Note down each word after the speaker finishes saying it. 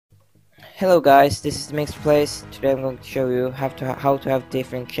Hello guys, this is the Mixed Place. Today I'm going to show you how to have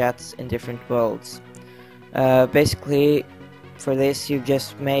different chats in different worlds. Basically, for this you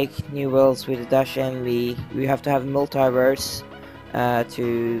just make new worlds with a dash MV. You have to have multiverse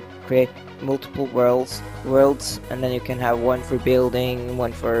to create multiple worlds, and then you can have one for building,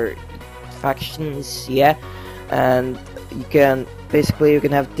 one for factions, yeah. And you can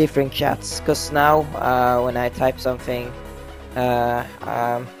have different chats. Cause now when I type something,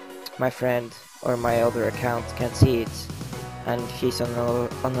 my friend or my other account can see it, and she's on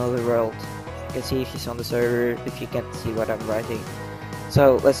another world. You can see if she's on the server if she can't see what I'm writing.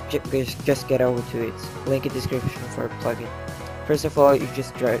 So let's just get over to it. Link in description for plugin. First of all, you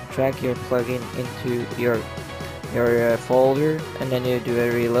just drag your plugin into your folder, and then you do a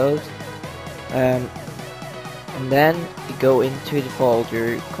reload. And then you go into the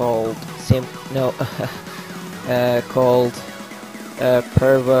folder called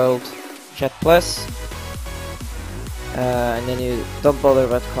per world chat plus, and then you don't bother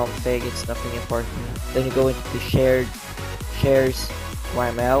about config, it's nothing important. Then you go into the shares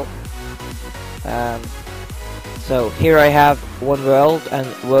YML. So here I have one world, and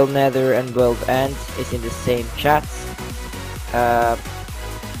world nether and world end is in the same chat. I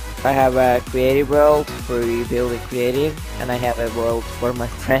have a creative world for building creative, and I have a world for my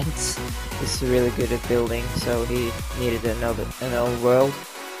friends. He's really good at building, so he needed another world.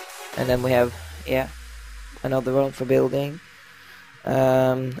 And then we have another world for building.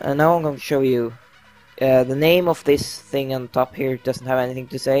 And now I'm going to show you the name of this thing on top here. Doesn't have anything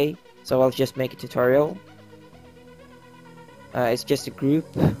to say, so I'll just make a tutorial. It's just a group,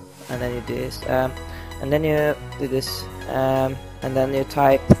 and then you do this, and then you do this, and then you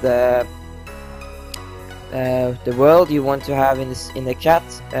type the world you want to have in the chat,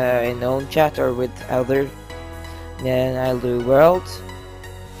 in own chat or with other. Then I'll do world,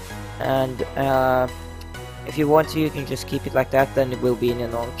 and if you want to, you can just keep it like that, then it will be in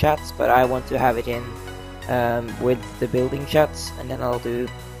your own chats, but I want to have it in with the building chats, and then I'll do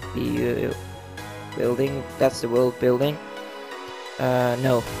the building. That's the world building.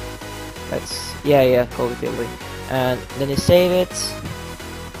 No, that's call it building, and then you save it,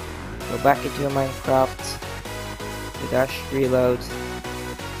 go back into your Minecraft, you dash reload,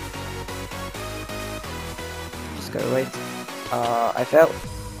 just gotta wait. I fell.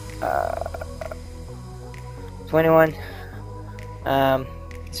 21. As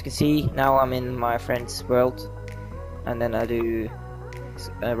you can see, now I'm in my friend's world, and then I do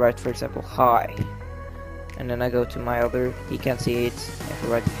write, for example, hi, and then I go to my other. He can see it. If I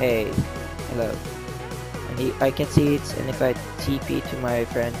write hey, hello, and I can see it. And if I TP to my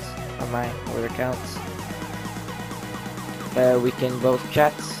friend on my other accounts, we can both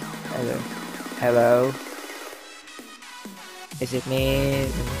chat. Hello, is it me?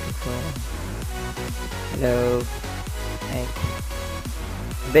 Hello.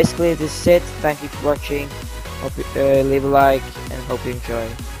 Basically, this is it. Thank you for watching. Hope you leave a like, and hope you enjoy.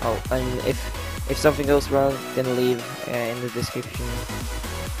 Oh, and if something goes wrong, then leave in the description.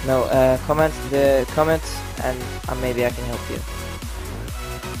 No, comment the comments, and maybe I can help you.